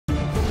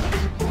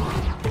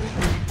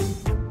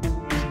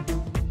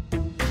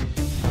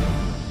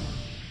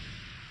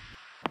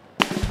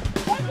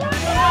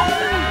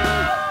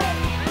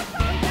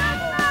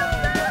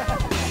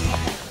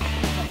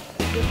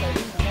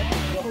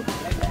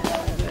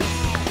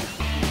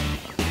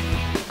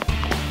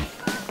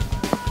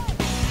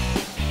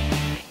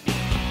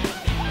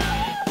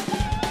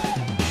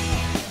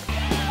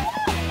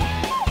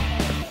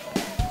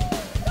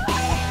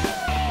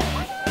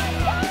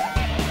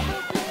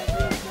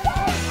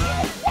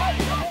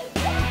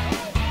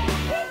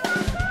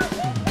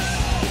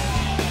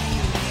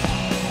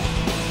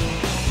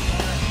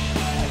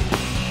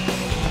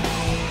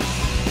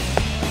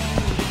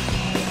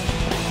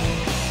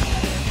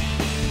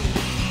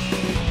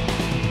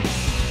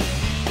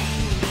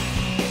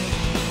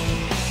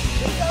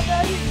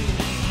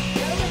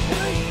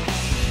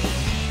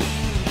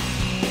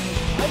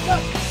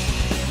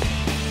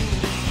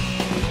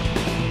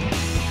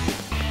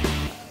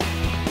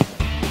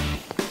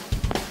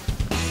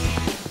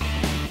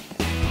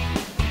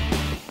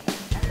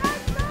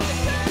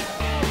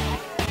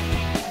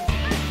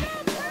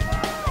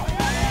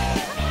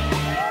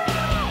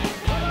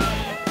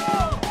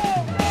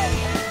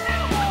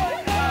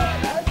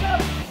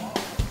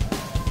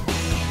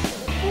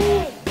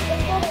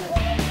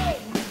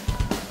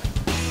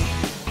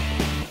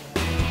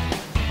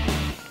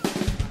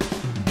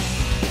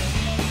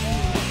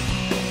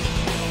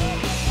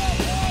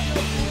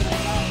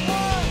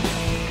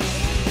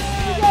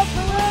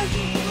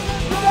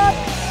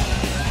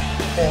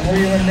And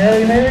William and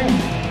Mary, maybe?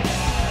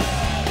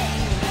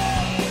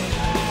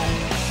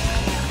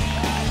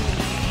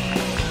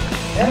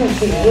 And let's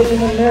see,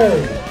 William and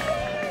Mary.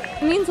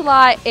 It means a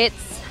lot.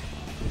 It's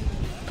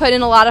put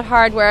in a lot of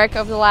hard work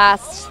over the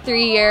last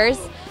 3 years,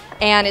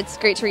 and it's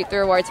great to reap the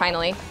rewards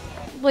finally.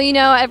 Well, you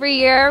know, every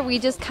year we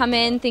just come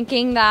in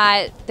thinking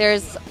that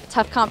there's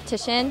tough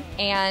competition,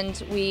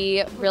 and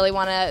we really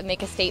want to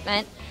make a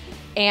statement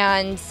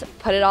and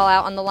put it all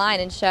out on the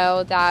line and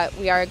show that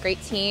we are a great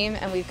team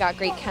and we've got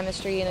great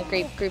chemistry and a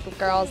great group of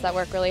girls that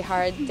work really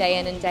hard day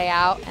in and day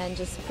out, and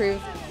just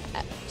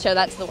show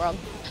that to the world.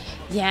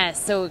 Yeah,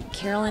 so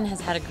Carolyn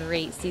has had a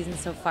great season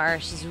so far.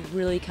 She's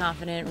really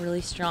confident,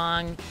 really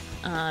strong.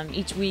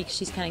 Each week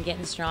she's kind of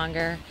getting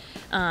stronger.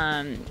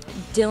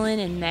 Dylan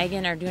and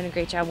Megan are doing a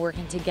great job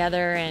working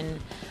together,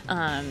 and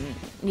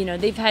you know,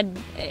 they've had,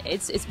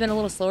 it's been a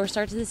little slower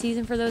start to the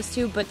season for those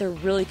two, but they're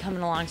really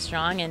coming along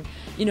strong, and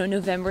you know,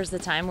 November's the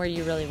time where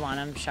you really want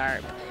them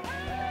sharp.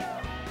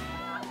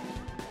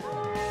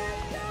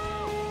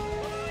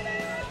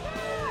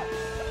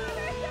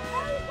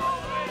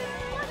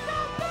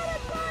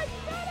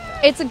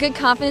 It's a good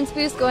confidence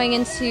boost going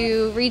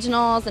into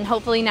regionals and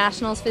hopefully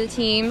nationals for the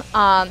team.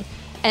 And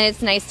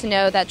it's nice to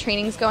know that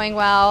training's going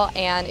well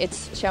and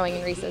it's showing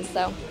in races.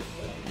 So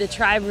the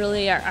tribe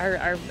really,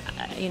 our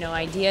you know,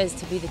 idea is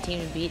to be the team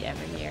to beat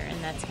every year,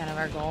 and that's kind of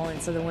our goal. And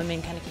so the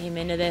women kind of came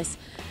into this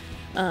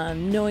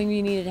knowing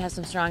we needed to have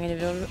some strong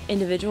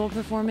individual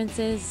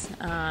performances,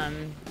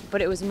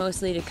 but it was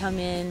mostly to come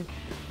in,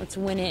 let's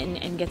win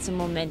it, and get some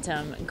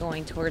momentum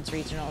going towards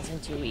regionals in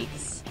 2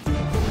 weeks.